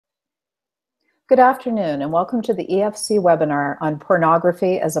Good afternoon, and welcome to the EFC webinar on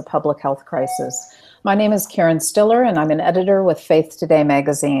pornography as a public health crisis. My name is Karen Stiller, and I'm an editor with Faith Today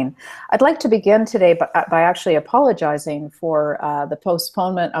magazine. I'd like to begin today by actually apologizing for the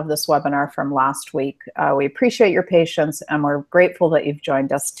postponement of this webinar from last week. We appreciate your patience, and we're grateful that you've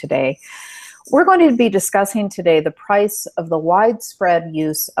joined us today. We're going to be discussing today the price of the widespread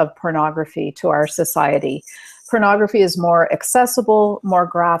use of pornography to our society. Pornography is more accessible, more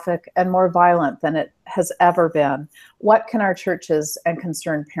graphic, and more violent than it has ever been. What can our churches and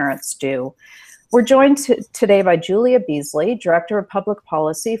concerned parents do? We're joined today by Julia Beazley, Director of Public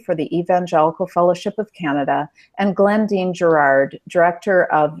Policy for the Evangelical Fellowship of Canada, and Glendyne Gerrard,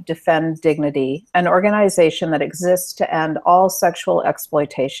 Director of Defend Dignity, an organization that exists to end all sexual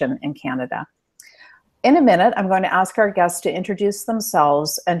exploitation in Canada. In a minute, I'm going to ask our guests to introduce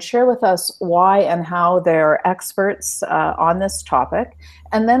themselves and share with us why and how they're experts on this topic,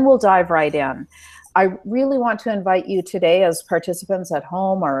 and then we'll dive right in. I really want to invite you today as participants at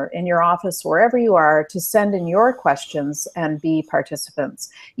home or in your office, wherever you are, to send in your questions and be participants.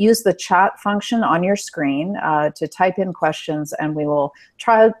 Use the chat function on your screen to type in questions, and we will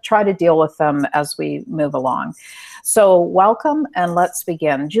try to deal with them as we move along. So welcome, and let's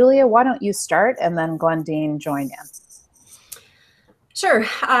begin. Julia, why don't you start, and then Glendyne join in. Sure.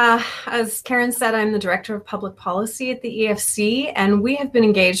 As Karen said, I'm the Director of Public Policy at the EFC, and we have been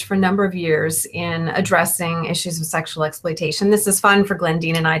engaged for a number of years in addressing issues of sexual exploitation. This is fun for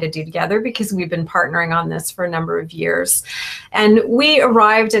Glendyne and I to do together because we've been partnering on this for a number of years. And we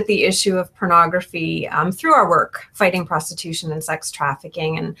arrived at the issue of pornography through our work fighting prostitution and sex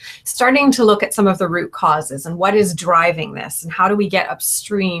trafficking, and starting to look at some of the root causes and what is driving this, and how do we get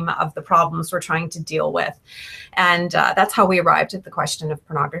upstream of the problems we're trying to deal with. And that's how we arrived at the question of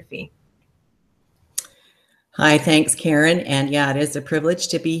pornography. Hi, thanks, Karen. And yeah, it is a privilege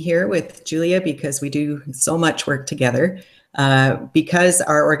to be here with Julia because we do so much work together. Because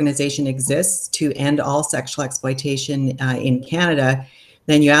our organization exists to end all sexual exploitation in Canada,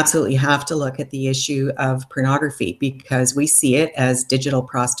 then you absolutely have to look at the issue of pornography because we see it as digital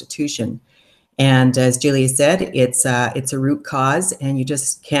prostitution. And as Julia said, it's a root cause, and you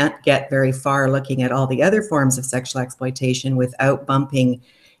just can't get very far looking at all the other forms of sexual exploitation without bumping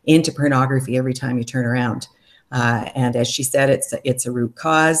into pornography every time you turn around. And as she said, it's a root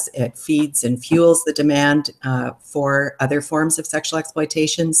cause. It feeds and fuels the demand for other forms of sexual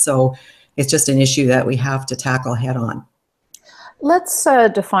exploitation. So it's just an issue that we have to tackle head on. Let's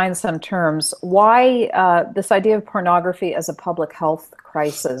define some terms. Why this idea of pornography as a public health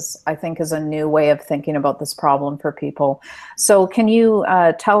crisis, I think, is a new way of thinking about this problem for people. So can you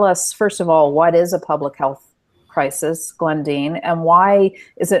tell us, first of all, what is a public health crisis, Glendyne, and why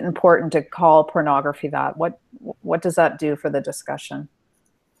is it important to call pornography that? What does that do for the discussion?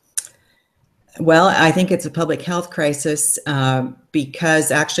 Well, I think it's a public health crisis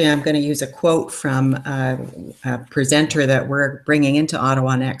because actually I'm going to use a quote from a presenter that we're bringing into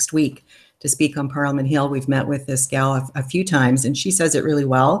Ottawa next week to speak on Parliament Hill. We've met with this gal a few times, and she says it really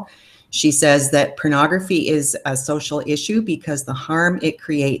well. She says that pornography is a social issue because the harm it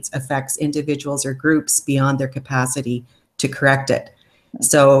creates affects individuals or groups beyond their capacity to correct it.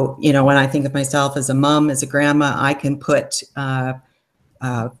 So, you know, when I think of myself as a mom, as a grandma, I can put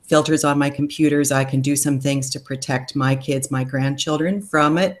filters on my computers. I can do some things to protect my kids, my grandchildren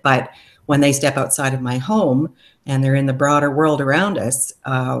from it. But when they step outside of my home and they're in the broader world around us,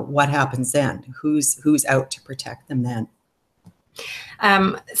 what happens then? Who's out to protect them then?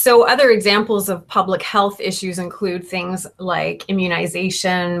 So other examples of public health issues include things like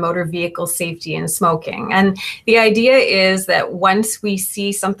immunization, motor vehicle safety, and smoking. And the idea is that once we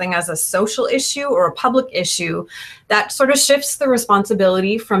see something as a social issue or a public issue, that sort of shifts the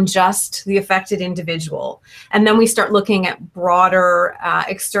responsibility from just the affected individual. And then we start looking at broader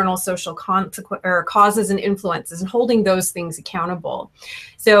external social causes and influences and holding those things accountable.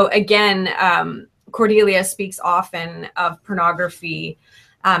 So again, Cordelia speaks often of pornography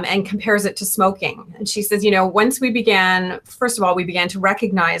and compares it to smoking. And she says, you know, once we began, first of all, we began to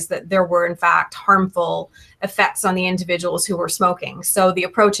recognize that there were, in fact, harmful effects on the individuals who were smoking. So the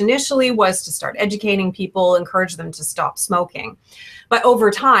approach initially was to start educating people, encourage them to stop smoking. But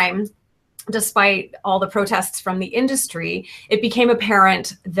over time, despite all the protests from the industry, it became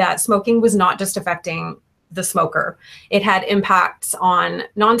apparent that smoking was not just affecting the smoker. It had impacts on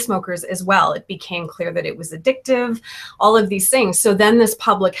non-smokers as well. It became clear that it was addictive, all of these things. So then this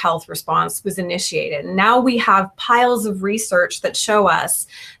public health response was initiated. Now we have piles of research that show us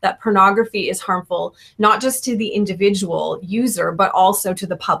that pornography is harmful, not just to the individual user, but also to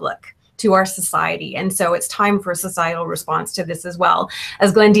the public, to our society. And so it's time for a societal response to this as well.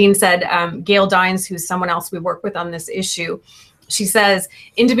 As Glendyne said, Gail Dines, who's someone else we work with on this issue, she says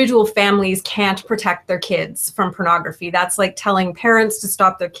individual families can't protect their kids from pornography. That's like telling parents to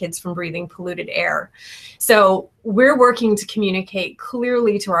stop their kids from breathing polluted air. So we're working to communicate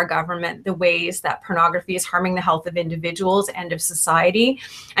clearly to our government the ways that pornography is harming the health of individuals and of society,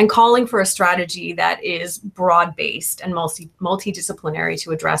 and calling for a strategy that is broad-based and multidisciplinary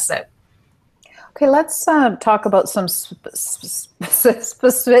to address it. Okay, let's talk about some specific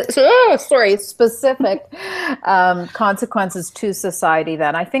consequences to society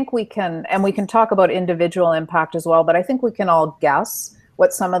then. I think we can, and we can talk about individual impact as well, but I think we can all guess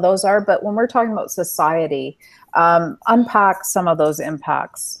what some of those are. But when we're talking about society, unpack some of those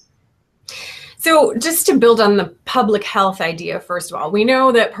impacts. So just to build on the public health idea, first of all, we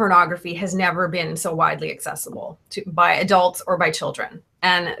know that pornography has never been so widely accessible by adults or by children.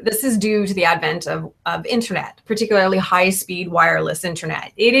 And this is due to the advent of internet, particularly high-speed wireless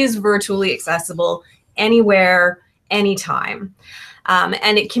internet. It is virtually accessible anywhere, anytime.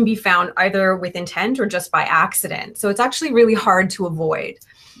 And it can be found either with intent or just by accident. So it's actually really hard to avoid.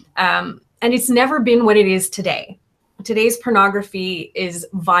 And it's never been what it is today. Today's pornography is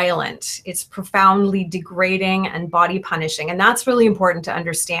violent. It's profoundly degrading and body punishing. And that's really important to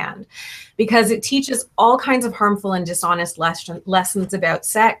understand because it teaches all kinds of harmful and dishonest lessons about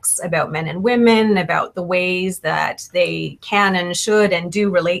sex, about men and women, about the ways that they can and should and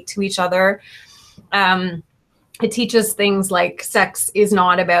do relate to each other. It teaches things like sex is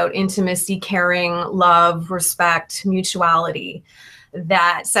not about intimacy, caring, love, respect, mutuality,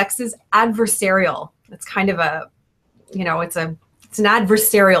 that sex is adversarial. It's kind of a it's an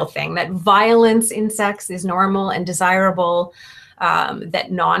adversarial thing, that violence in sex is normal and desirable, that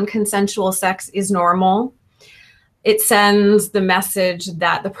non-consensual sex is normal. It sends the message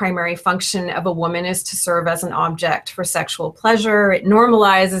that the primary function of a woman is to serve as an object for sexual pleasure. It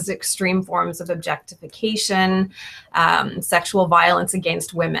normalizes extreme forms of objectification, sexual violence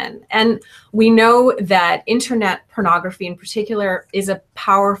against women. And we know that internet pornography in particular is a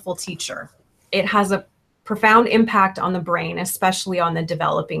powerful teacher. It has a profound impact on the brain, especially on the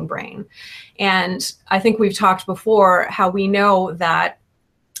developing brain. And I think we've talked before how we know that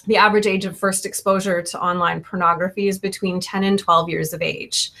the average age of first exposure to online pornography is between 10 and 12 years of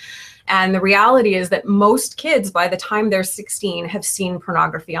age. And the reality is that most kids, by the time they're 16, have seen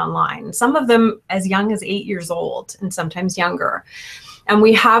pornography online, some of them as young as 8 years old and sometimes younger. And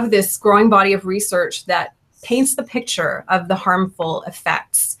we have this growing body of research that paints the picture of the harmful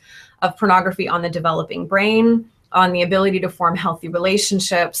effects of pornography on the developing brain, on the ability to form healthy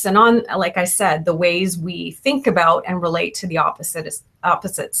relationships, and on, like I said, the ways we think about and relate to the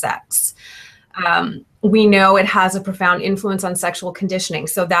opposite sex. We know it has a profound influence on sexual conditioning.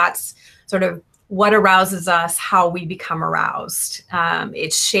 So that's sort of what arouses us, how we become aroused.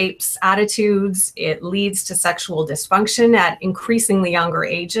 It shapes attitudes. It leads to sexual dysfunction at increasingly younger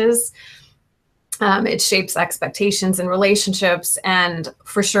ages. It shapes expectations and relationships. And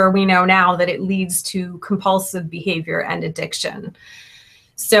for sure, we know now that it leads to compulsive behavior and addiction.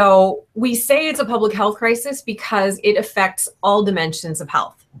 So we say it's a public health crisis because it affects all dimensions of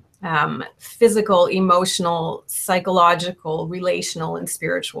health, physical, emotional, psychological, relational, and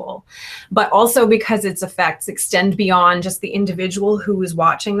spiritual, but also because its effects extend beyond just the individual who is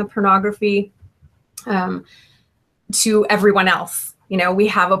watching the pornography to everyone else. You know, we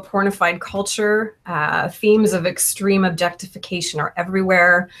have a pornified culture. Themes of extreme objectification are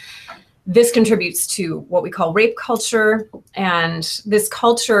everywhere. This contributes to what we call rape culture, and this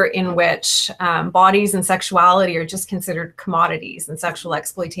culture in which bodies and sexuality are just considered commodities and sexual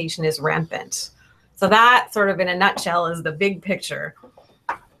exploitation is rampant. So that sort of in a nutshell is the big picture.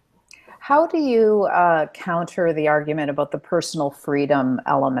 How do you counter the argument about the personal freedom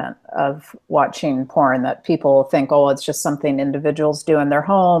element of watching porn, that people think, oh, it's just something individuals do in their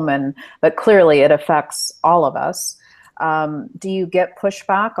home, but clearly it affects all of us? Do you get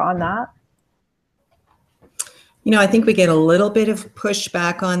pushback on that? You know, I think we get a little bit of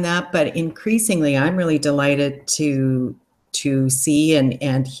pushback on that, but increasingly I'm really delighted to see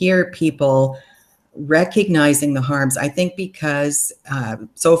and hear people recognizing the harms. I think because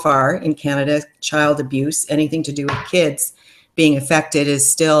so far in Canada, child abuse, anything to do with kids being affected, is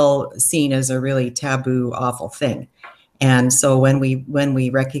still seen as a really taboo, awful thing. And so when we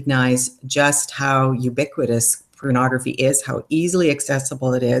recognize just how ubiquitous pornography is, how easily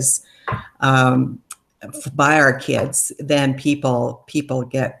accessible it is by our kids, then people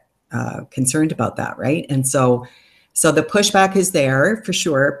get concerned about that, right? And so the pushback is there for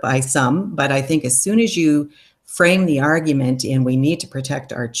sure by some, but I think as soon as you frame the argument in we need to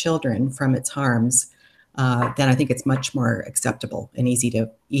protect our children from its harms, then I think it's much more acceptable and easy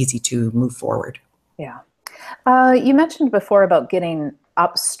to move forward. Yeah. You mentioned before about getting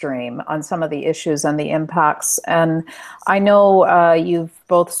upstream on some of the issues and the impacts. And I know you've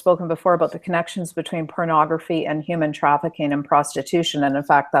both spoken before about the connections between pornography and human trafficking and prostitution. And in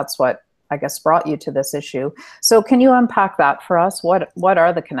fact, that's what I guess brought you to this issue. So can you unpack that for us? What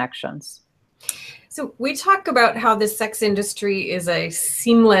are the connections? So we talk about how the sex industry is a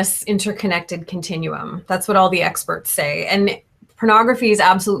seamless, interconnected continuum. That's what all the experts say. And pornography is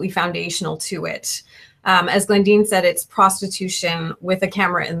absolutely foundational to it. As Glendyne said, it's prostitution with a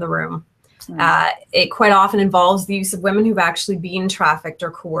camera in the room. It quite often involves the use of women who've actually been trafficked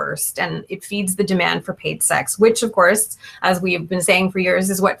or coerced, and it feeds the demand for paid sex, which, of course, as we have been saying for years,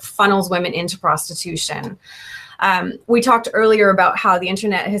 is what funnels women into prostitution. We talked earlier about how the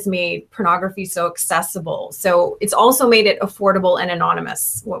internet has made pornography so accessible. So it's also made it affordable and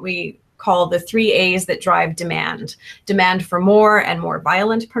anonymous, what we call the 3 A's that drive demand: demand for more and more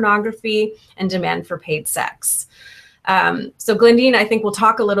violent pornography, and demand for paid sex. So Glendyne, I think we'll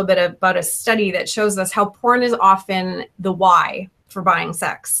talk a little bit about a study that shows us how porn is often the why for buying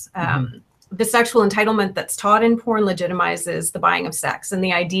sex. The sexual entitlement that's taught in porn legitimizes the buying of sex and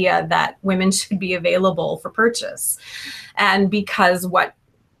the idea that women should be available for purchase. And because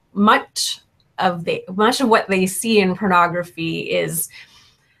much of what they see in pornography is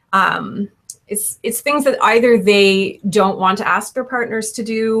it's things that either they don't want to ask their partners to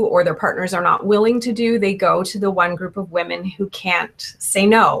do, or their partners are not willing to do. They go to the one group of women who can't say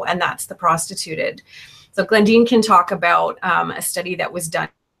no, and that's the prostituted. So Glendyne can talk about a study that was done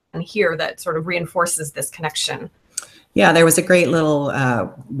here that sort of reinforces this connection. Yeah, there was a great little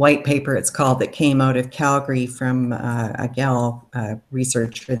white paper, it's called, that came out of Calgary from a gal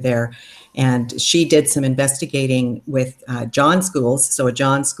researcher there. And she did some investigating with John schools. So a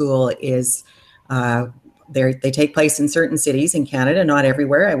John school is, they take place in certain cities in Canada, not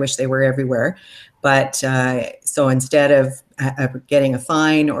everywhere. I wish they were everywhere. But so instead of getting a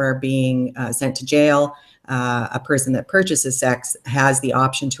fine or being sent to jail, a person that purchases sex has the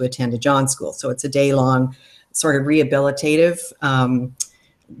option to attend a John school. So it's a day-long sort of rehabilitative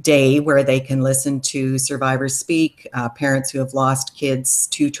day where they can listen to survivors speak, parents who have lost kids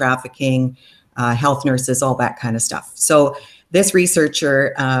to trafficking, health nurses, all that kind of stuff. So this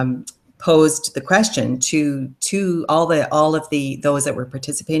researcher posed the question to all of those that were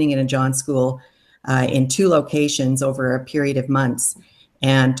participating in a John school in 2 locations over a period of months.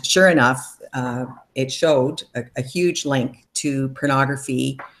 And sure enough, it showed a huge link to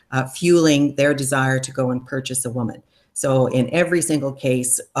pornography fueling their desire to go and purchase a woman. So in every single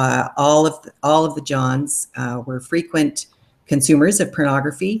case, all of the Johns were frequent consumers of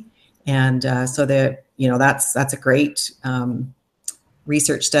pornography, and so that's a great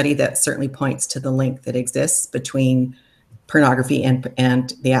research study that certainly points to the link that exists between pornography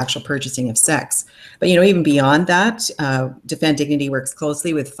and the actual purchasing of sex. But even beyond that, Defend Dignity works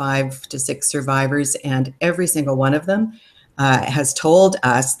closely with 5 to 6 survivors, and every single one of them has told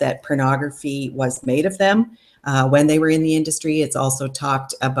us that pornography was made of them when they were in the industry. It's also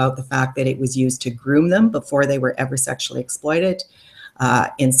talked about the fact that it was used to groom them before they were ever sexually exploited.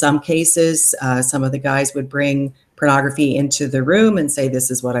 In some cases, some of the guys would bring pornography into the room and say,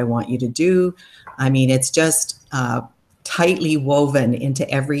 "This is what I want you to do." I mean, it's just tightly woven into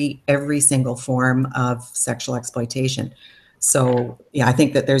every single form of sexual exploitation. So yeah, I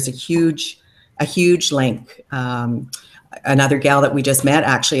think that there's a huge link. Another gal that we just met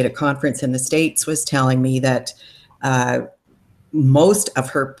actually at a conference in the States was telling me that most of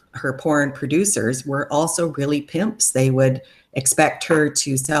her porn producers were also really pimps. They would expect her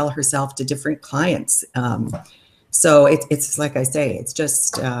to sell herself to different clients. So it's like I say, it's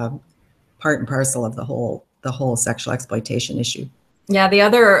just part and parcel of the whole sexual exploitation issue. Yeah, the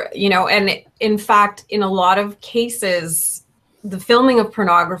other, and in fact, in a lot of cases, the filming of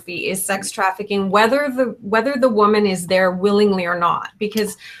pornography is sex trafficking, whether the woman is there willingly or not.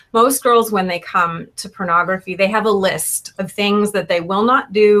 Because most girls, when they come to pornography, they have a list of things that they will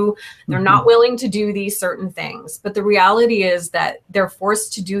not do. They're not willing to do these certain things. But the reality is that they're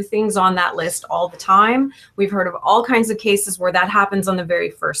forced to do things on that list all the time. We've heard of all kinds of cases where that happens on the very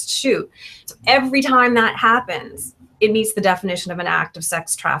first shoot. So every time that happens, it meets the definition of an act of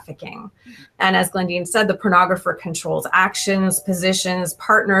sex trafficking. And as Glendyne said, the pornographer controls actions, positions,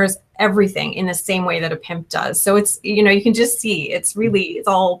 partners, everything in the same way that a pimp does. So it's, you can just see it's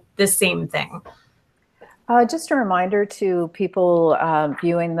all the same thing. Just a reminder to people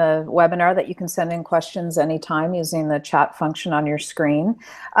viewing the webinar that you can send in questions anytime using the chat function on your screen.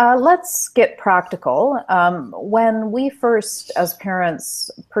 Let's get practical. When we first, as parents,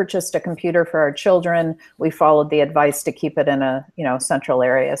 purchased a computer for our children, we followed the advice to keep it in a central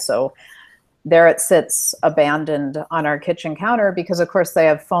area. So there it sits abandoned on our kitchen counter because of course they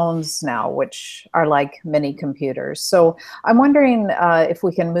have phones now, which are like mini computers. So I'm wondering if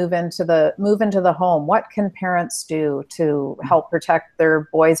we can move into the home. What can parents do to help protect their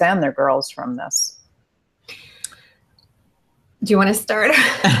boys and their girls from this? Do you want to start?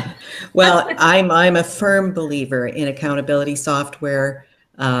 Well, I'm a firm believer in accountability software,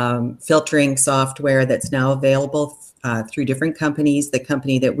 filtering software that's now available through different companies. The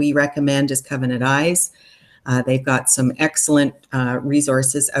company that we recommend is Covenant Eyes. They've got some excellent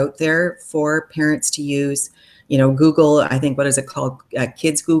resources out there for parents to use. Google, I think, what is it called?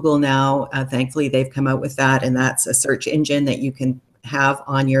 Kids Google now. Thankfully, they've come out with that, and that's a search engine that you can have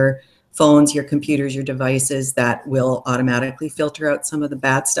on your phones, your computers, your devices that will automatically filter out some of the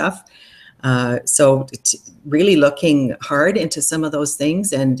bad stuff. So really looking hard into some of those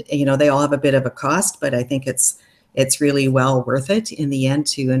things, and they all have a bit of a cost, but I think it's really well worth it in the end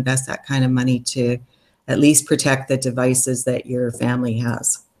to invest that kind of money to at least protect the devices that your family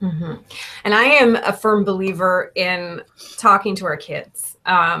has. Mm-hmm. And I am a firm believer in talking to our kids.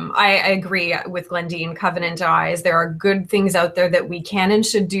 I agree with Glendyne, Covenant Eyes. There are good things out there that we can and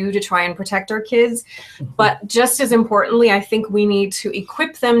should do to try and protect our kids. Mm-hmm. But just as importantly, I think we need to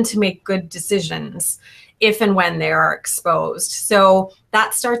equip them to make good decisions if and when they are exposed. So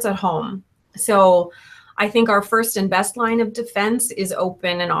that starts at home. So I think our first and best line of defense is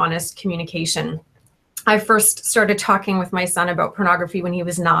open and honest communication. I first started talking with my son about pornography when he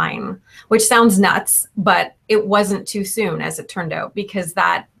was 9, which sounds nuts, but it wasn't too soon, as it turned out, because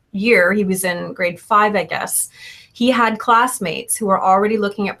that year, he was in grade 5, I guess, he had classmates who were already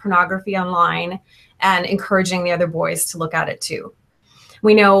looking at pornography online and encouraging the other boys to look at it too.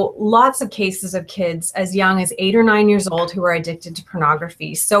 We know lots of cases of kids as young as 8 or 9 years old who are addicted to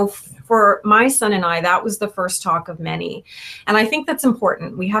pornography. So for my son and I, that was the first talk of many. And I think that's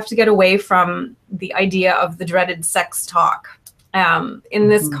important. We have to get away from the idea of the dreaded sex talk. In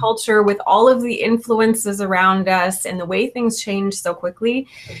this culture, with all of the influences around us and the way things change so quickly,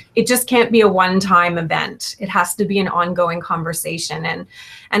 it just can't be a one-time event. It has to be an ongoing conversation.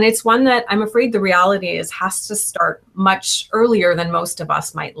 And it's one that I'm afraid the reality is has to start much earlier than most of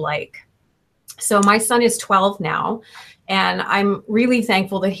us might like. So my son is 12 now, and I'm really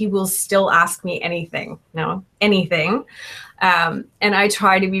thankful that he will still ask me anything. And I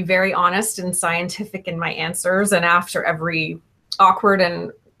try to be very honest and scientific in my answers. And after every awkward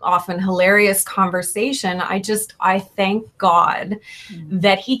and often hilarious conversation, I thank God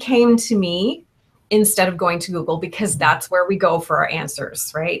that he came to me instead of going to Google, because that's where we go for our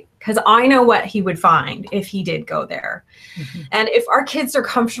answers, right? Because I know what he would find if he did go there. Mm-hmm. And if our kids are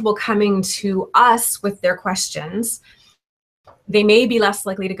comfortable coming to us with their questions, they may be less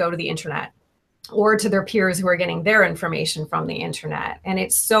likely to go to the internet or to their peers who are getting their information from the internet. And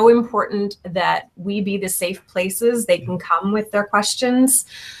it's so important that we be the safe places they can come with their questions,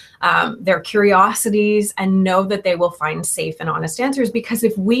 their curiosities, and know that they will find safe and honest answers. Because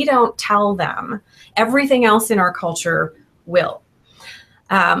if we don't tell them, everything else in our culture will.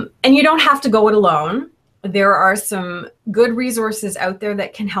 And you don't have to go it alone. There are some good resources out there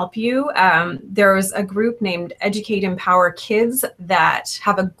that can help you. There's a group named Educate Empower Kids that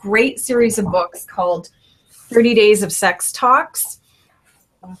have a great series of books called 30 Days of Sex Talks.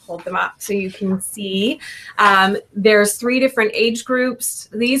 I'll hold them up so you can see. There's 3 different age groups.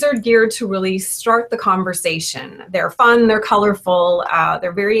 These are geared to really start the conversation. They're fun, they're colorful,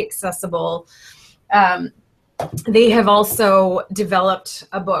 they're very accessible. They have also developed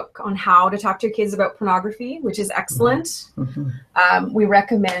a book on how to talk to your kids about pornography, which is excellent. Mm-hmm. We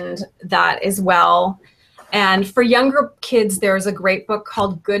recommend that as well. And for younger kids, there's a great book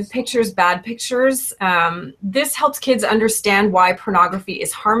called Good Pictures, Bad Pictures. This helps kids understand why pornography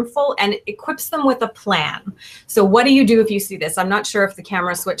is harmful and equips them with a plan. So what do you do if you see this? I'm not sure if the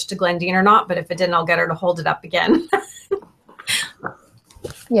camera switched to Glendyne or not, but if it didn't, I'll get her to hold it up again.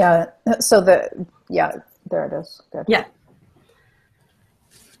 Yeah, so there it is. Good. Yeah.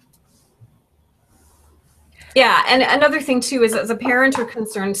 Yeah, and another thing too is, as a parent or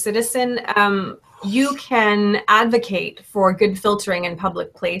concerned citizen, you can advocate for good filtering in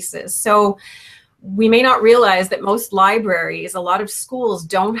public places. So we may not realize that most libraries, a lot of schools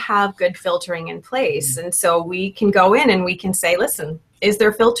don't have good filtering in place. And so we can go in and we can say, listen, is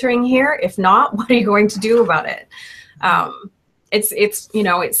there filtering here? If not, what are you going to do about it? it's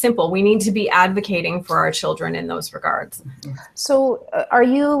it's simple. We need to be advocating for our children in those regards. So are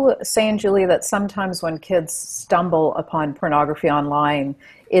you saying, Julie, that sometimes when kids stumble upon pornography online,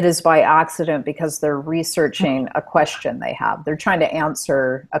 it is by accident because they're researching a question they have? They're trying to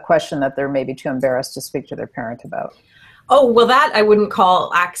answer a question that they're maybe too embarrassed to speak to their parent about. Oh, well, that I wouldn't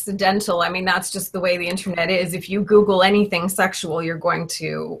call accidental. I mean, that's just the way the internet is. If you Google anything sexual, you're going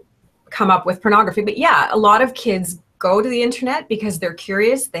to come up with pornography. But yeah, a lot of kids go to the internet because they're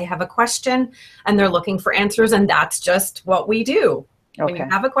curious, they have a question, and they're looking for answers, and that's just what we do. Okay. When you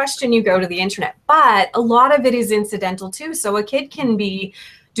have a question, you go to the internet. But a lot of it is incidental too. So a kid can be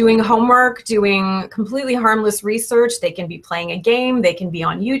doing homework, doing completely harmless research, they can be playing a game, they can be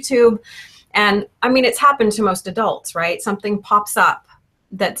on YouTube. And I mean, it's happened to most adults, right? Something pops up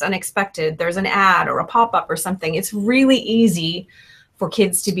that's unexpected. There's an ad or a pop-up or something. It's really easy for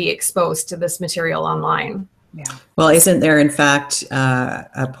kids to be exposed to this material online. Yeah. Well, isn't there, in fact,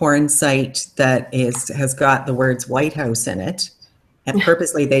 a porn site that has got the words White House in it? And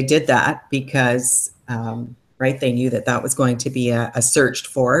purposely they did that because, right, they knew that was going to be a searched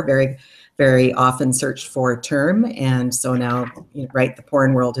for, very, very often searched for term. And so now, right, the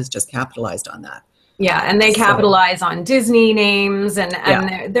porn world has just capitalized on that. Yeah, and they capitalize on Disney names, and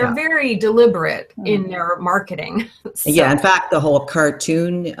they're very deliberate in their marketing. So. Yeah, in fact, the whole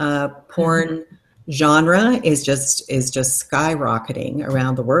cartoon porn genre is just skyrocketing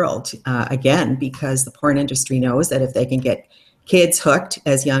around the world, again, because the porn industry knows that if they can get kids hooked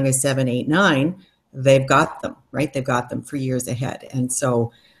as young as 7, 8, 9, they've got them, right? They've got them for years ahead. And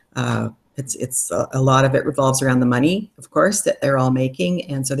so it's a lot of it revolves around the money, of course, that they're all making.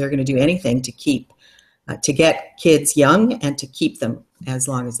 And so they're going to do anything to keep to get kids young and to keep them as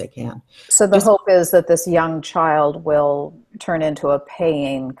long as they can. So the hope is that this young child will turn into a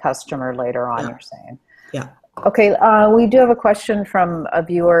paying customer later on, you're saying? Yeah. Okay, we do have a question from a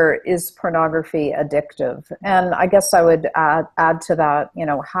viewer: is pornography addictive? And I guess I would add to that,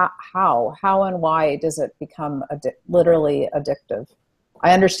 how and why does it become literally addictive?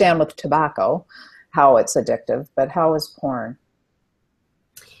 I understand with tobacco how it's addictive, but how is porn?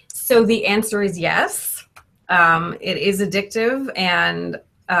 So the answer is yes. It is addictive, and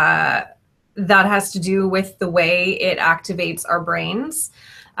that has to do with the way it activates our brains.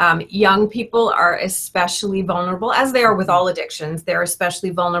 Young people are especially vulnerable, as they are with all addictions. They're especially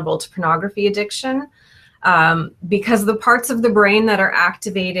vulnerable to pornography addiction because the parts of the brain that are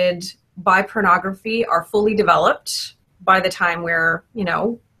activated by pornography are fully developed by the time we're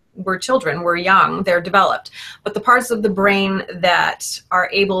children, we're young, they're developed. But the parts of the brain that are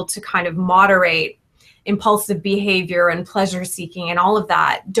able to kind of moderate impulsive behavior and pleasure seeking and all of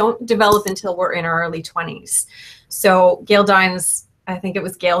that don't develop until we're in our early 20s. So Glendyne's, I think it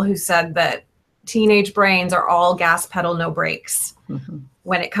was Gail who said that teenage brains are all gas pedal, no brakes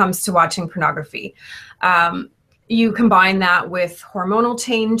when it comes to watching pornography. You combine that with hormonal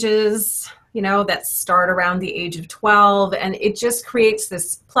changes, that start around the age of 12, and it just creates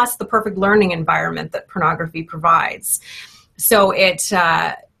this, plus the perfect learning environment that pornography provides. So it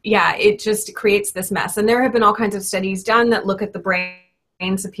just creates this mess. And there have been all kinds of studies done that look at the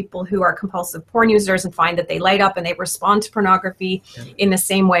brains of people who are compulsive porn users and find that they light up and they respond to pornography in the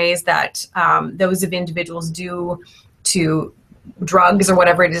same ways that those of individuals do to drugs or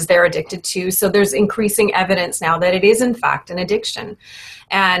whatever it is they're addicted to. So there's increasing evidence now that it is in fact an addiction.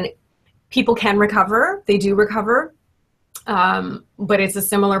 And people can recover, they do recover, but it's a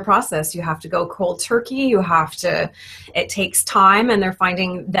similar process. You have to go cold turkey, it takes time, and they're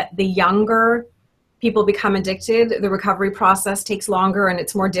finding that the younger people become addicted, the recovery process takes longer and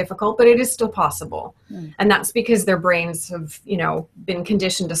it's more difficult, but it is still possible. And that's because their brains have, been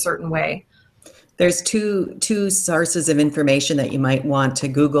conditioned a certain way. There's two sources of information that you might want to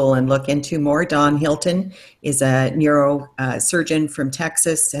Google and look into more. Don Hilton is a neurosurgeon from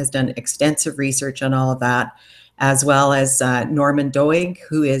Texas, has done extensive research on all of that, as well as Norman Doig,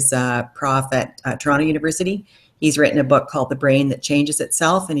 who is a prof at Toronto University. He's written a book called The Brain That Changes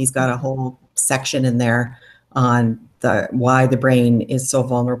Itself, and he's got a whole section in there on why the brain is so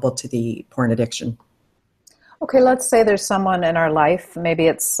vulnerable to the porn addiction. Okay, let's say there's someone in our life, maybe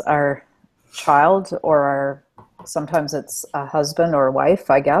it's our child or sometimes it's a husband or wife,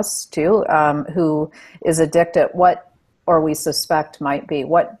 I guess, too, who is addicted. What, or we suspect might be,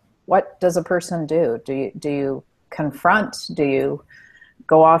 what does a person do? Do you confront? Do you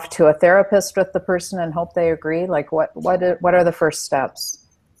go off to a therapist with the person and hope they agree? Like what are the first steps?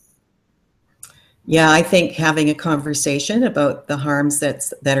 Yeah, I think having a conversation about the harms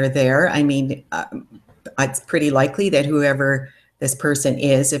that are there. I mean, it's pretty likely that whoever this person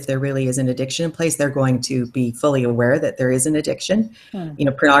is, if there really is an addiction in place, they're going to be fully aware that there is an addiction. You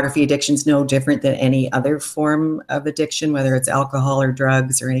know, pornography addiction is no different than any other form of addiction, whether it's alcohol or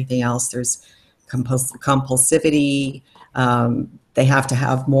drugs or anything else. There's compulsivity. They have to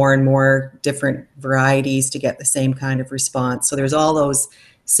have more and more different varieties to get the same kind of response. So there's all those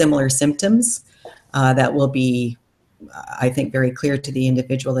similar symptoms that will be, I think, very clear to the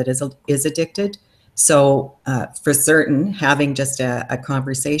individual that is addicted. So for certain, having just a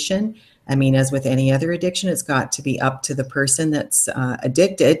conversation, I mean, as with any other addiction, it's got to be up to the person that's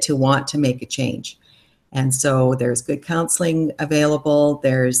addicted to want to make a change. And so there's good counseling available.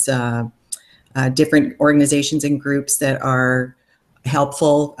 There's different organizations and groups that are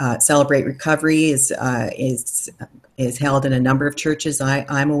helpful. Celebrate Recovery is held in a number of churches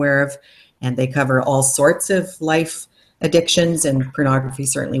I'm aware of, and they cover all sorts of life addictions, and pornography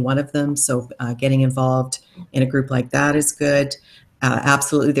is certainly one of them. So getting involved in a group like that is good.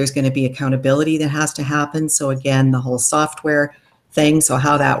 Absolutely, there's going to be accountability that has to happen. So again, the whole software thing. So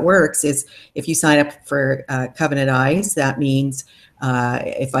how that works is if you sign up for Covenant Eyes, that means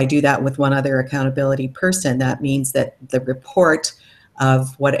if I do that with one other accountability person, that means that the report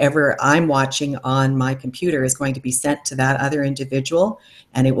of whatever I'm watching on my computer is going to be sent to that other individual,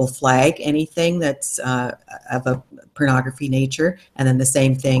 and it will flag anything that's of a pornography nature, and then the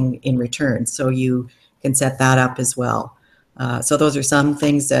same thing in return. So you can set that up as well. So those are some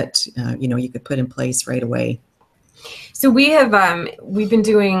things that you could put in place right away. So we've been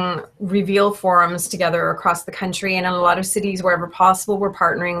doing reveal forums together across the country, and in a lot of cities wherever possible, we're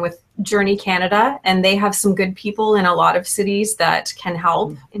partnering with Journey Canada, and they have some good people in a lot of cities that can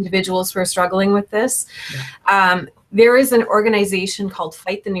help individuals who are struggling with this. Yeah. There is an organization called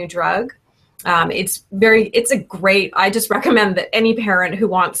Fight the New Drug. I just recommend that any parent who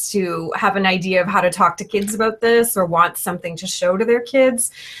wants to have an idea of how to talk to kids about this or wants something to show to their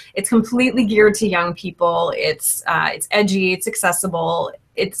kids, it's completely geared to young people. It's edgy, it's accessible.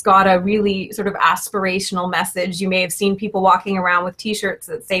 It's got a really sort of aspirational message. You may have seen people walking around with t-shirts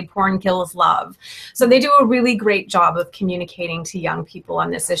that say porn kills love. So they do a really great job of communicating to young people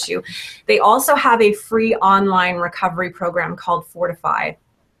on this issue. They also have a free online recovery program called Fortify.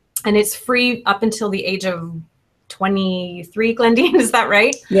 And it's free up until the age of 23, Glendyne, is that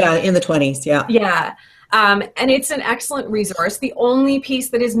right? Yeah, in the 20s, yeah. Yeah. And it's an excellent resource. The only piece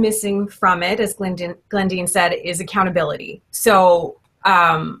that is missing from it, as Glendyne said, is accountability. So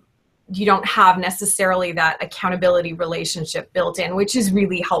you don't have necessarily that accountability relationship built in, which is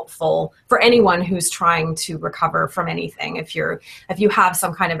really helpful for anyone who's trying to recover from anything, if you have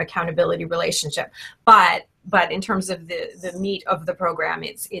some kind of accountability relationship. But in terms of the meat of the program,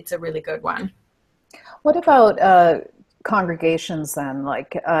 it's a really good one. What about congregations then?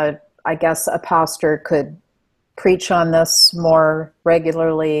 Like, I guess a pastor could preach on this more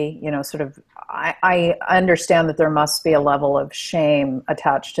regularly, sort of, I understand that there must be a level of shame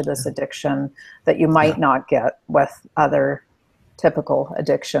attached to this addiction that you might not get with other typical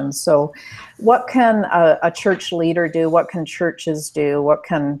addictions. So what can a church leader do? What can churches do? What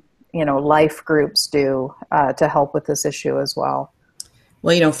can life groups do to help with this issue as well?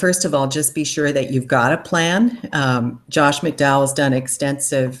 Well, first of all, just be sure that you've got a plan. Josh McDowell's done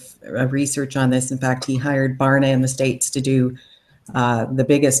extensive research on this. In fact, he hired Barna in the States to do the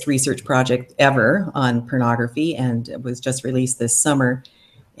biggest research project ever on pornography, and it was just released this summer.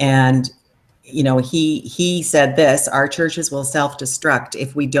 And, he said this: our churches will self-destruct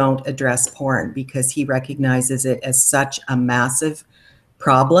if we don't address porn, because he recognizes it as such a massive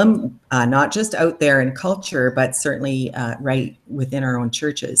problem, not just out there in culture, but certainly right within our own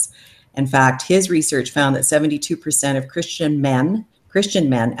churches. In fact, his research found that 72% of Christian men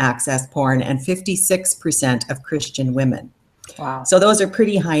access porn, and 56% of Christian women. Wow. So those are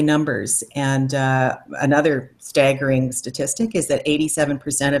pretty high numbers. And another staggering statistic is that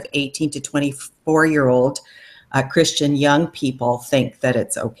 87% of 18 to 24-year-old Christian young people think that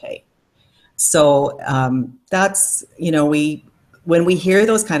it's okay. So that's, when we hear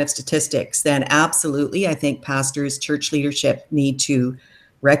those kind of statistics, then absolutely, I think pastors, church leadership need to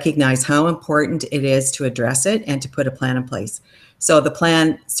recognize how important it is to address it and to put a plan in place. So the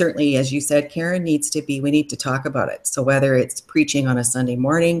plan, certainly, as you said, Karen, needs to be, we need to talk about it. So whether it's preaching on a Sunday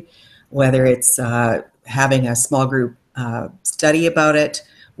morning, whether it's having a small group study about it,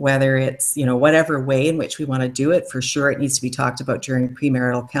 whether it's, whatever way in which we want to do it, for sure it needs to be talked about during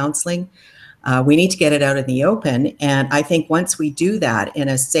premarital counseling. We need to get it out in the open. And I think once we do that in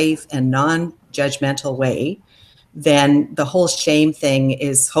a safe and non-judgmental way, then the whole shame thing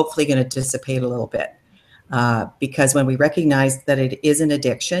is hopefully going to dissipate a little bit. Because when we recognize that it is an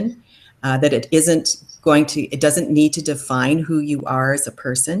addiction, that it doesn't need to define who you are as a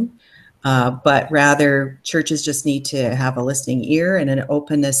person, but rather churches just need to have a listening ear and an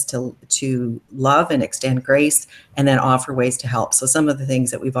openness to love and extend grace, and then offer ways to help. So some of the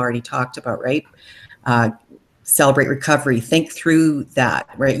things that we've already talked about, right? Celebrate recovery, think through that,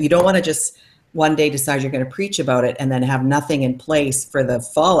 right? You don't want to just one day decide you're going to preach about it and then have nothing in place for the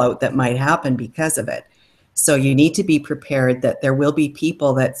fallout that might happen because of it. So you need to be prepared that there will be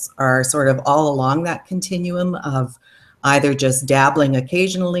people that are sort of all along that continuum of either just dabbling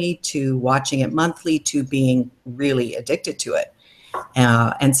occasionally to watching it monthly to being really addicted to it.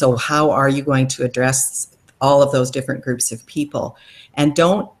 And so how are you going to address all of those different groups of people? And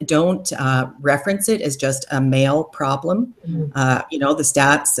don't reference it as just a male problem. You know, the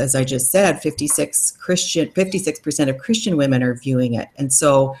stats, as I just said, 56% of Christian women are viewing it. And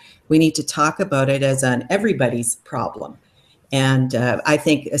so we need to talk about it as an everybody's problem. And I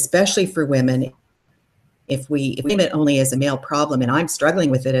think especially for women, if we name it only as a male problem and I'm struggling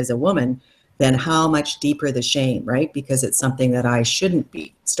with it as a woman, then how much deeper the shame, right? Because it's something that I shouldn't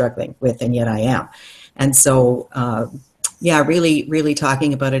be struggling with, and yet I am. And so, really, really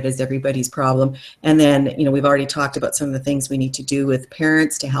talking about it as everybody's problem. And then, you know, we've already talked about some of the things we need to do with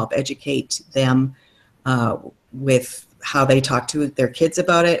parents to help educate them with how they talk to their kids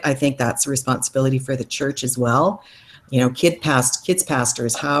about it. I think that's a responsibility for the church as well. You know, kids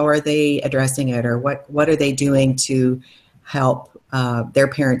pastors, how are they addressing it, or what are they doing to help their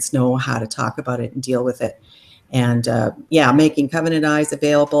parents know how to talk about it and deal with it? And making covenant eyes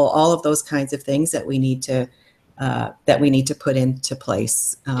available, all of those kinds of things that we need to put into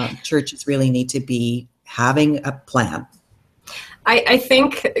place. Churches really need to be having a plan. I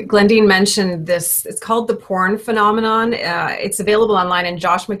think Glendyne mentioned this. It's called the porn phenomenon. It's available online, and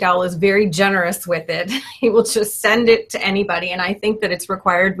Josh McDowell is very generous with it. He will just send it to anybody, and I think that it's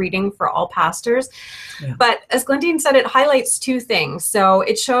required reading for all pastors. Yeah. But as Glendyne said, it highlights two things. So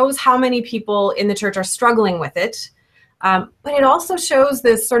it shows how many people in the church are struggling with it, but it also shows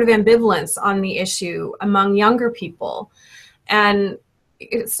this sort of ambivalence on the issue among younger people. And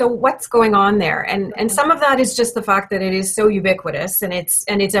so what's going on there? And some of that is just the fact that it is so ubiquitous and it's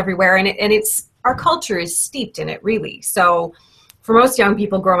everywhere, and it's our culture is steeped in it, really. So for most young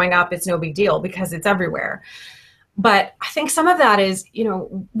people growing up, it's no big deal because it's everywhere. But I think some of that is, you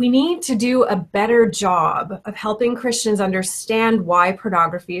know, we need to do a better job of helping Christians understand why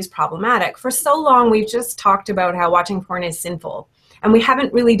pornography is problematic. For so long, we've just talked about how watching porn is sinful, and we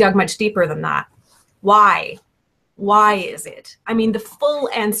haven't really dug much deeper than that. Why? Why is it? I mean, the full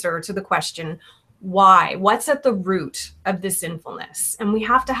answer to the question, why? What's at the root of this sinfulness? And we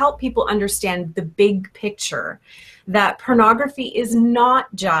have to help people understand the big picture, that pornography is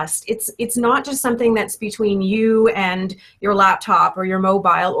not just, it's not just something that's between you and your laptop or your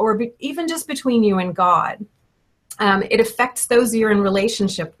mobile, or even just between you and God. It affects those you're in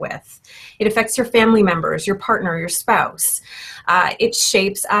relationship with. It affects your family members, your partner, your spouse. It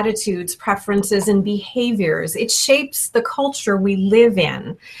shapes attitudes, preferences, and behaviors. It shapes the culture we live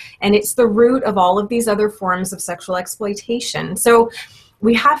in. And it's the root of all of these other forms of sexual exploitation. So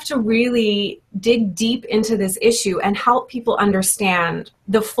we have to really dig deep into this issue and help people understand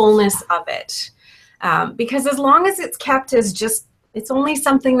the fullness of it. Because as long as it's kept as just, it's only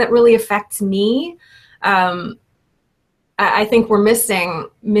something that really affects me, I think we're missing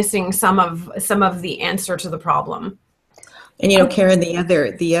some of the answer to the problem. And, you know, Karen,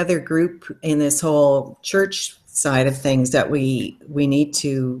 the other group in this whole church side of things that we need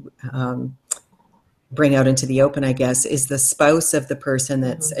to bring out into the open, I guess, is the spouse of the person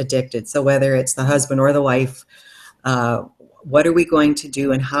that's addicted. So whether it's the husband or the wife, what are we going to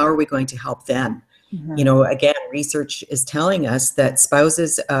do and how are we going to help them? Mm-hmm. You know, again, research is telling us that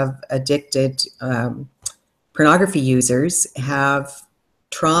spouses of addicted pornography users have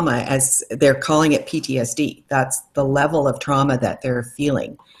trauma, as they're calling it PTSD. That's the level of trauma that they're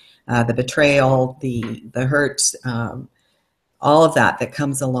feeling. The betrayal, the hurt, all of that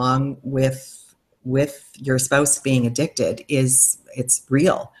comes along with your spouse being addicted it's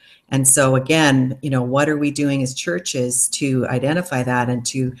real. And so again, you know, what are we doing as churches to identify that and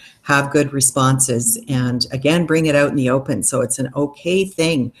to have good responses, and again, bring it out in the open. So it's an okay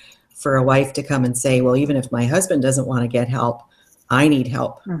thing for a wife to come and say, well, even if my husband doesn't want to get help, I need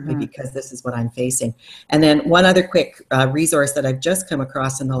help because this is what I'm facing. And then one other quick resource that I've just come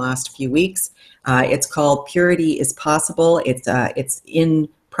across in the last few weeks, it's called Purity is Possible. It's in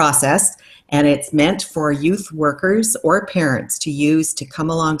process, and it's meant for youth workers or parents to use to come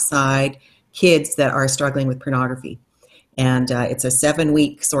alongside kids that are struggling with pornography. And it's a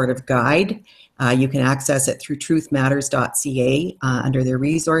 7-week sort of guide. You can access it through Truthmatters.ca under their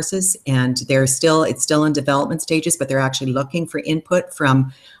resources, and it's still in development stages, but they're actually looking for input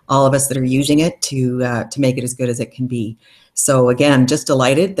from all of us that are using it to make it as good as it can be. So again, just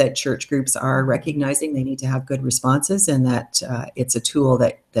delighted that church groups are recognizing they need to have good responses, and that it's a tool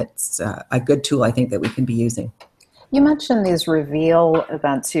that's a good tool, I think, that we can be using. You mentioned these reveal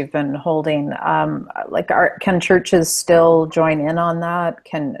events you've been holding. Can churches still join in on that?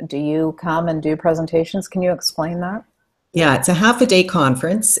 Do you come and do presentations? Can you explain that? Yeah, it's a half-a-day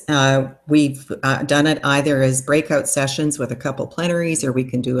conference. We've done it either as breakout sessions with a couple plenaries, or we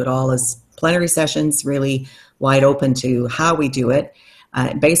can do it all as plenary sessions, really wide open to how we do it.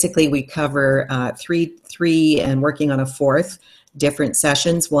 Basically, we cover three and working on a fourth different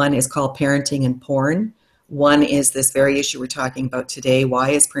sessions. One is called Parenting and Porn. One is this very issue we're talking about today.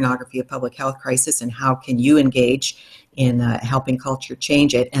 Why is pornography a public health crisis, and how can you engage in helping culture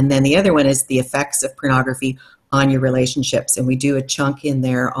change it? And then the other one is the effects of pornography on your relationships. And we do a chunk in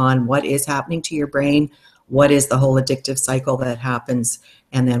there on what is happening to your brain, what is the whole addictive cycle that happens,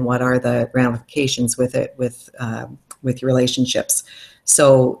 and then what are the ramifications with it, with your relationships.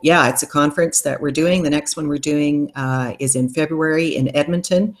 So yeah, it's a conference that we're doing. The next one we're doing is in February in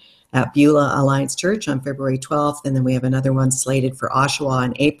Edmonton at Beulah Alliance Church on February 12th. And then we have another one slated for Oshawa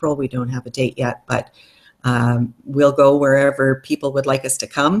in April. We don't have a date yet, but we'll go wherever people would like us to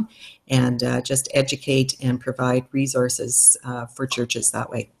come, and just educate and provide resources for churches that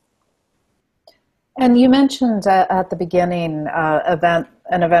way. And you mentioned at the beginning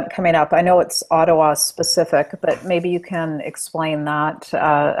an event coming up. I know it's Ottawa specific, but maybe you can explain that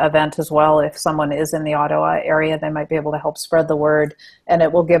event as well. If someone is in the Ottawa area, they might be able to help spread the word, and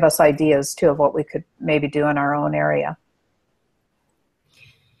it will give us ideas too of what we could maybe do in our own area.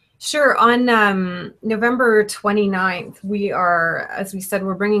 Sure. On November 29th, we are, as we said,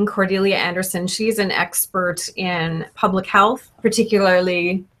 we're bringing Cordelia Anderson. She's an expert in public health,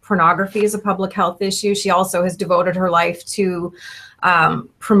 particularly pornography is a public health issue. She also has devoted her life to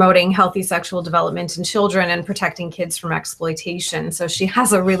promoting healthy sexual development in children and protecting kids from exploitation. So she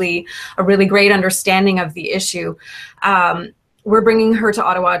has a really great understanding of the issue. We're bringing her to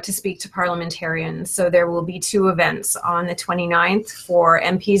Ottawa to speak to parliamentarians. So there will be 2 events on the 29th for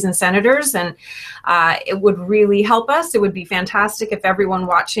MPs and senators, and it would really help us. It would be fantastic if everyone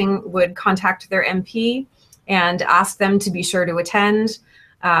watching would contact their MP and ask them to be sure to attend.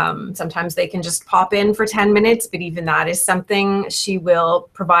 Sometimes they can just pop in for 10 minutes, but even that is something. She will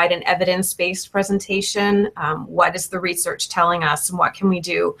provide an evidence-based presentation. What is the research telling us, and what can we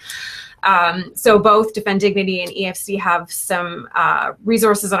do? So both Defend Dignity and EFC have some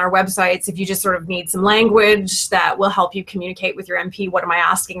resources on our websites. If you just sort of need some language that will help you communicate with your MP, what am I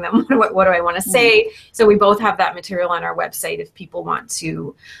asking them? What do I want to say? So we both have that material on our website. If people want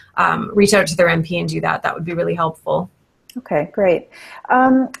to reach out to their MP and do that, that would be really helpful. Okay, great.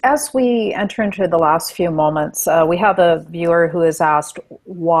 As we enter into the last few moments, we have a viewer who has asked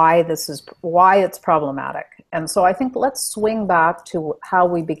why it's problematic. And so I think let's swing back to how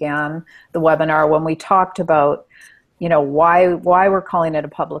we began the webinar when we talked about, why we're calling it a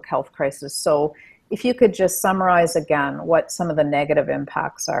public health crisis. So if you could just summarize again what some of the negative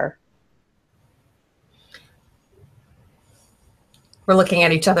impacts are. We're looking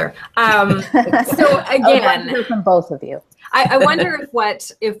at each other. So again, hear from both of you. I wonder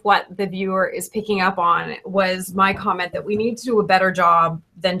if what the viewer is picking up on was my comment that we need to do a better job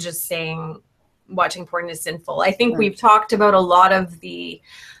than just saying watching porn is sinful. I think we've talked about a lot of the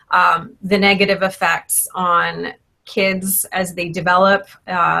negative effects on kids as they develop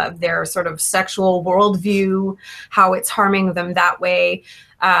their sort of sexual worldview, how it's harming them that way.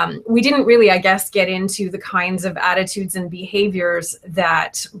 We didn't really, I guess, get into the kinds of attitudes and behaviors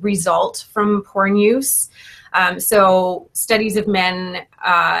that result from porn use. So studies of men,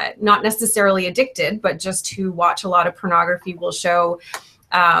 not necessarily addicted, but just who watch a lot of pornography will show,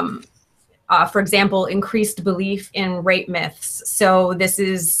 for example, increased belief in rape myths. So this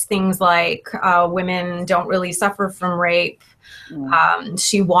is things like women don't really suffer from rape.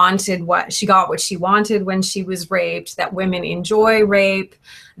 She got what she wanted when she was raped, that women enjoy rape,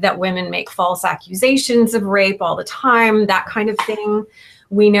 that women make false accusations of rape all the time, that kind of thing.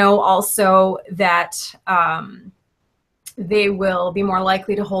 We know also that they will be more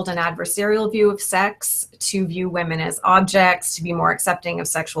likely to hold an adversarial view of sex, to view women as objects, to be more accepting of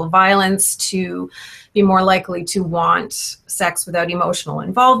sexual violence, to be more likely to want sex without emotional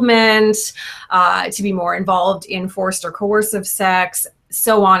involvement, to be more involved in forced or coercive sex,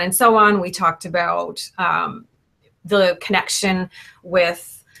 so on and so on. We talked about the connection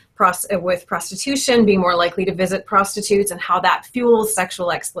with with prostitution, being more likely to visit prostitutes and how that fuels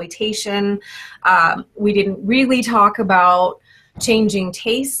sexual exploitation. We didn't really talk about changing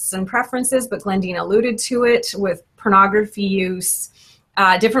tastes and preferences, but Glendyne alluded to it with pornography use.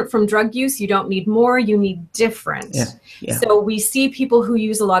 Different from drug use, you don't need more, you need different. Yeah. So we see people who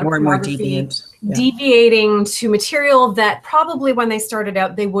use a lot of pornography more deviating to material that probably when they started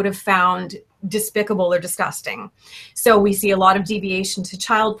out, they would have found despicable or disgusting. So we see a lot of deviation to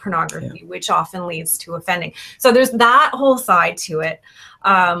child pornography, which often leads to offending. So there's that whole side to it.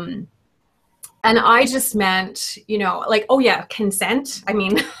 And I just meant, like, oh yeah, consent. I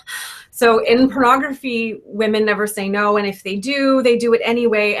mean, so in pornography, women never say no. And if they do it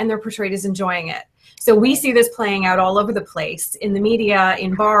anyway, and they're portrayed as enjoying it. So we see this playing out all over the place in the media,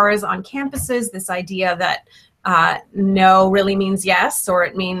 in bars, on campuses, this idea that no really means yes, or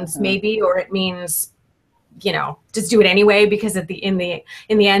it means maybe, or it means, just do it anyway, because in the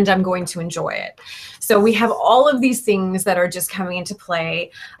end, I'm going to enjoy it. So we have all of these things that are just coming into play.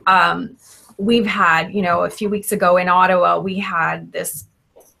 We've had, a few weeks ago in Ottawa, we had this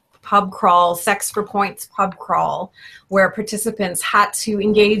pub crawl, Sex for Points pub crawl, where participants had to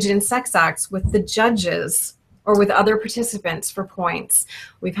engage in sex acts with the judges or with other participants for points.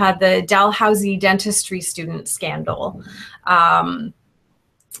 We've had the Dalhousie dentistry student scandal, the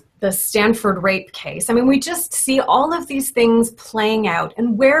Stanford rape case. I mean, we just see all of these things playing out.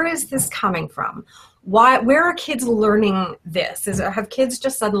 And where is this coming from? Where are kids learning this? Have kids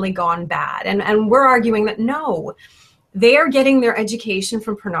just suddenly gone bad? And we're arguing that no, they are getting their education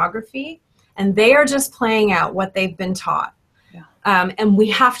from pornography, and they are just playing out what they've been taught. And we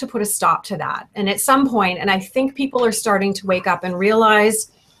have to put a stop to that. And at some point, and I think people are starting to wake up and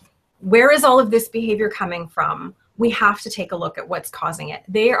realize, where is all of this behavior coming from? We have to take a look at what's causing it.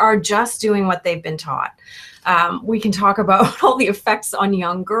 They are just doing what they've been taught. We can talk about all the effects on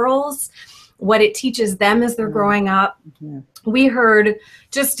young girls, what it teaches them as they're growing up. We heard,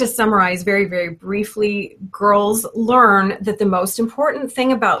 just to summarize very, very briefly, girls learn that the most important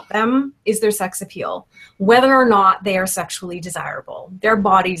thing about them is their sex appeal, whether or not they are sexually desirable. Their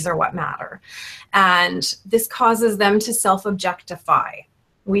bodies are what matter. And this causes them to self-objectify.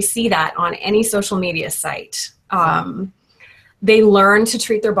 We see that on any social media site. They learn to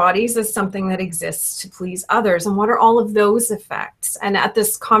treat their bodies as something that exists to please others. And what are all of those effects? And at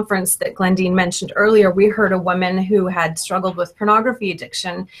this conference that Glendyne mentioned earlier, we heard a woman who had struggled with pornography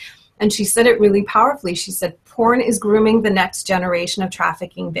addiction, and she said it really powerfully. She said, porn is grooming the next generation of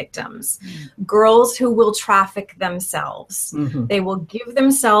trafficking victims. Girls who will traffic themselves. They will give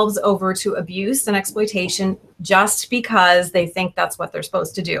themselves over to abuse and exploitation just because they think that's what they're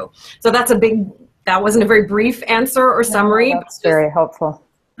supposed to do. So that wasn't a very brief answer or summary. No, that's very helpful.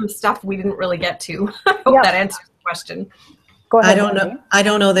 Some stuff we didn't really get to. I hope that answers the question. Go ahead. I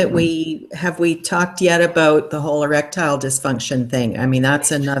don't know that we talked yet about the whole erectile dysfunction thing. I mean, that's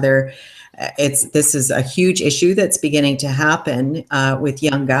another, this is a huge issue that's beginning to happen with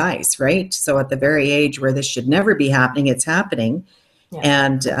young guys, right? So at the very age where this should never be happening, it's happening.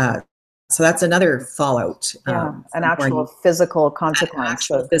 And so that's another fallout. An actual physical consequence.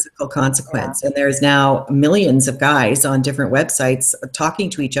 And there's now millions of guys on different websites talking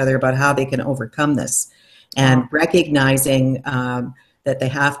to each other about how they can overcome this, and recognizing that they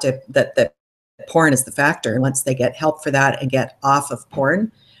have to, that porn is the factor. And once they get help for that and get off of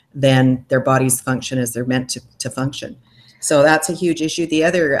porn, then their bodies function as they're meant to function. So that's a huge issue. The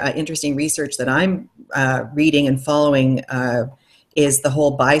other interesting research that I'm reading and following is the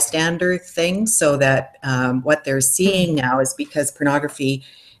whole bystander thing. So that what they're seeing now is, because pornography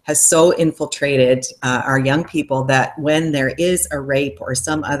has so infiltrated our young people, that when there is a rape or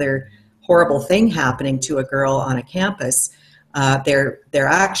some other horrible thing happening to a girl on a campus, they're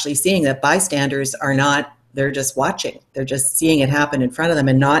actually seeing that bystanders are not, they're just watching. They're just seeing it happen in front of them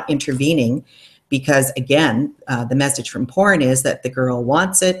and not intervening, because again, the message from porn is that the girl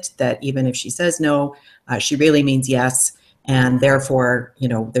wants it, that even if she says no, she really means yes. And therefore,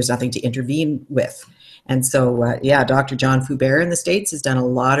 there's nothing to intervene with. And so, Dr. John Foubert in the States has done a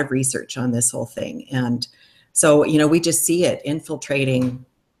lot of research on this whole thing. And so, we just see it infiltrating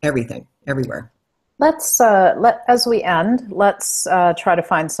everything, everywhere. Let's, as we end, let's try to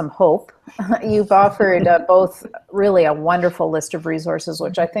find some hope. You've offered both really a wonderful list of resources,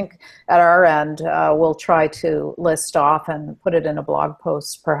 which I think at our end we'll try to list off and put it in a blog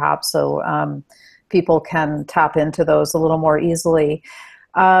post perhaps, so people can tap into those a little more easily.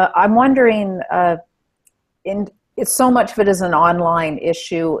 I'm wondering, so much of it is an online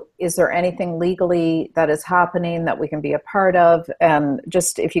issue. Is there anything legally that is happening that we can be a part of? And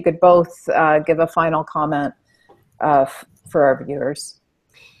just if you could both give a final comment for our viewers.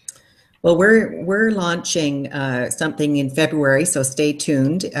 Well, we're launching something in February, so stay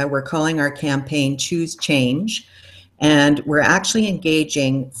tuned. We're calling our campaign Choose Change, and we're actually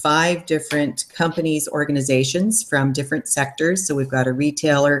engaging 5 different companies, organizations from different sectors. So we've got a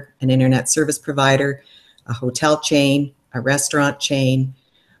retailer, an internet service provider, a hotel chain, a restaurant chain,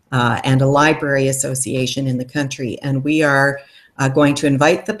 and a library association in the country. And we are going to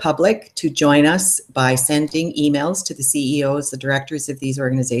invite the public to join us by sending emails to the CEOs, the directors of these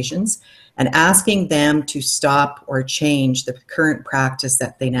organizations, and asking them to stop or change the current practice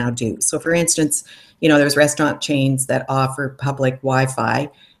that they now do. So for instance, there's restaurant chains that offer public Wi-Fi,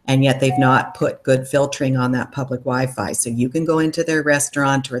 and yet they've not put good filtering on that public Wi-Fi. So you can go into their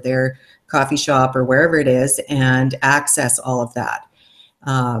restaurant or their coffee shop or wherever it is and access all of that.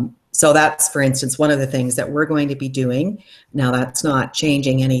 So that's, for instance, one of the things that we're going to be doing. Now, that's not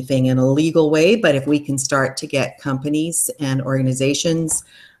changing anything in a legal way, but if we can start to get companies and organizations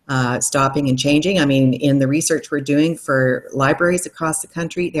stopping and changing. I mean, in the research we're doing for libraries across the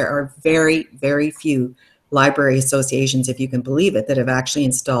country, there are very, very few library associations, if you can believe it, that have actually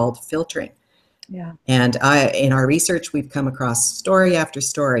installed filtering. Yeah. And in our research, we've come across story after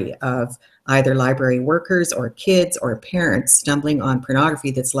story of either library workers or kids or parents stumbling on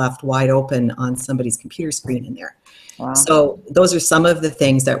pornography that's left wide open on somebody's computer screen in there. Wow. So those are some of the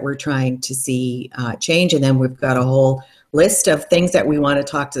things that we're trying to see change. And then we've got a whole list of things that we want to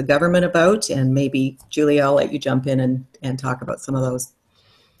talk to the government about. And maybe, Julie, I'll let you jump in and talk about some of those.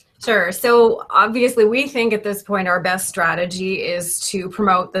 Sure. So obviously, we think at this point our best strategy is to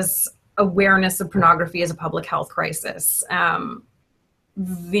promote this awareness of pornography as a public health crisis.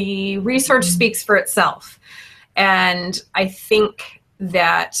 The research speaks for itself. And I think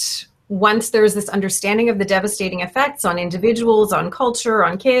that once there's this understanding of the devastating effects on individuals, on culture,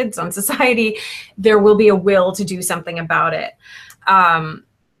 on kids, on society, there will be a will to do something about it.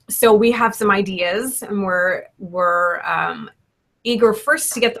 So we have some ideas, and we're eager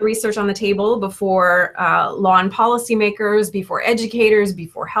first to get the research on the table before law and policymakers, before educators,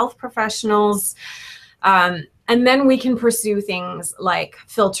 before health professionals. And then we can pursue things like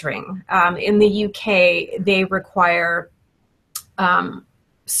filtering. In the UK, they require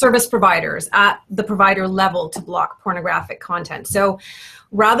service providers at the provider level to block pornographic content. So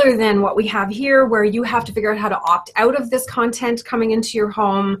rather than what we have here, where you have to figure out how to opt out of this content coming into your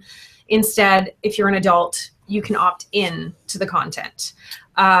home, instead, if you're an adult, you can opt in to the content.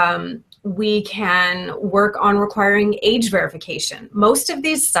 We can work on requiring age verification. Most of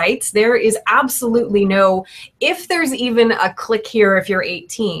these sites, there is absolutely no, if there's even a click here if you're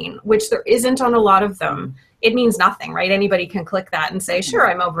 18, which there isn't on a lot of them, it means nothing, right? Anybody can click that and say, sure,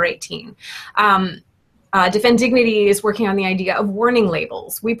 I'm over 18. Defend Dignity is working on the idea of warning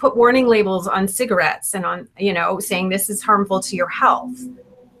labels. We put warning labels on cigarettes and on, saying this is harmful to your health.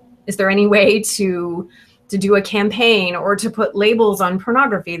 Is there any way to do a campaign or to put labels on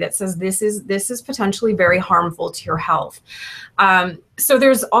pornography that says this is potentially very harmful to your health? So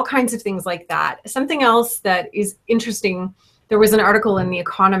there's all kinds of things like that. Something else that is interesting, there was an article in The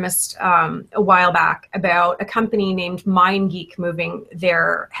Economist a while back about a company named MindGeek moving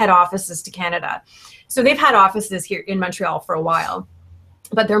their head offices to Canada. So they've had offices here in Montreal for a while,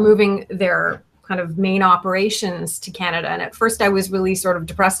 but they're moving their kind of main operations to Canada. And at first I was really sort of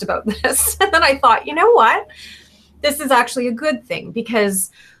depressed about this. And then I thought, you know what? This is actually a good thing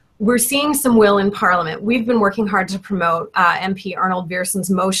because we're seeing some will in Parliament. We've been working hard to promote MP Arnold Vierson's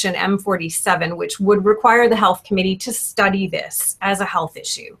motion M47, which would require the Health Committee to study this as a health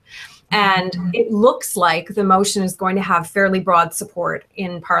issue. And it looks like the motion is going to have fairly broad support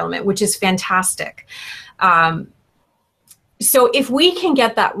in Parliament, which is fantastic. So if we can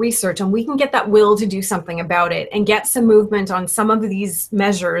get that research and we can get that will to do something about it and get some movement on some of these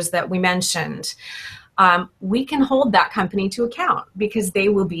measures that we mentioned, we can hold that company to account because they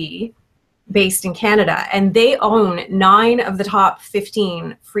will be based in Canada and they own 9 of the top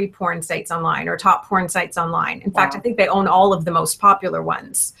 15 free porn sites online or top porn sites online. In fact, I think they own all of the most popular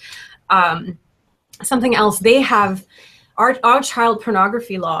ones. Something else, they have, our child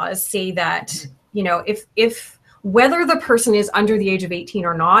pornography laws say that, if whether the person is under the age of 18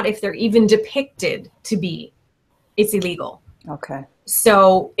 or not, if they're even depicted to be, it's illegal. Okay.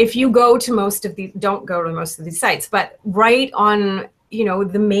 So if you go to don't go to most of these sites, but right on,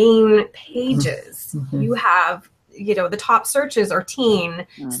 the main pages, you have, the top searches are teen,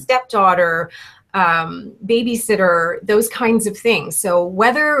 stepdaughter, babysitter, those kinds of things. So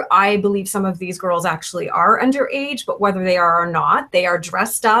whether I believe some of these girls actually are underage, but whether they are or not, they are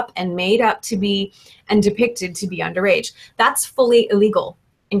dressed up and made up to be and depicted to be underage. That's fully illegal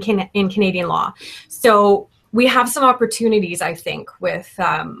in Canadian law. So we have some opportunities, I think, with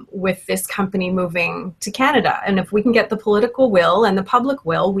this company moving to Canada. And if we can get the political will and the public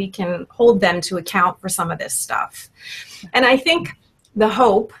will, we can hold them to account for some of this stuff. And I think the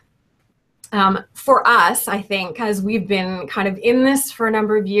hope for us, I think, as we've been kind of in this for a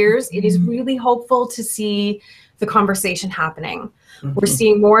number of years, it is really hopeful to see the conversation happening. We're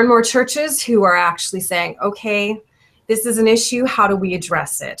seeing more and more churches who are actually saying, okay, this is an issue. How do we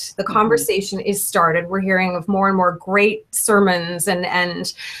address it? The conversation is started. We're hearing of more and more great sermons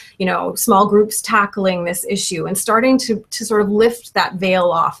and small groups tackling this issue and starting to sort of lift that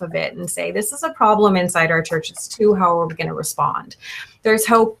veil off of it and say, this is a problem inside our churches too. How are we going to respond? There's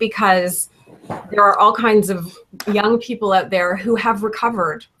hope because there are all kinds of young people out there who have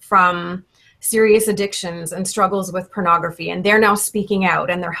recovered from serious addictions and struggles with pornography, and they're now speaking out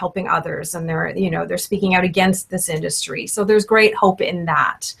and they're helping others, and they're speaking out against this industry. So there's great hope in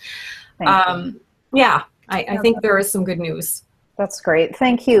that. I think there is some good news. That's great.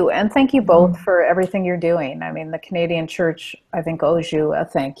 Thank you. And thank you both for everything you're doing. I mean, the Canadian Church, I think, owes you a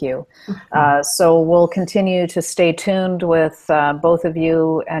thank you. So we'll continue to stay tuned with both of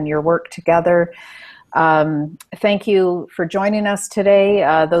you and your work together. Thank you for joining us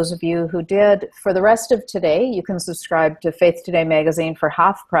today. Those of you who did. For the rest of today, you can subscribe to Faith Today magazine for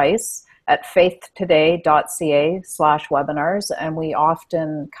half price at faithtoday.ca/webinars, and we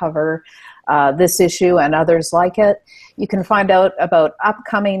often cover this issue and others like it. You can find out about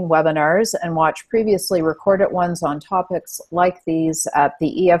upcoming webinars and watch previously recorded ones on topics like these at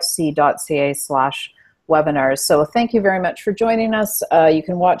the efc.ca/webinars. So thank you very much for joining us. You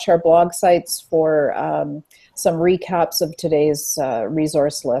can watch our blog sites for some recaps of today's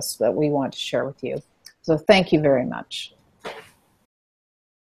resource list that we want to share with you. So thank you very much.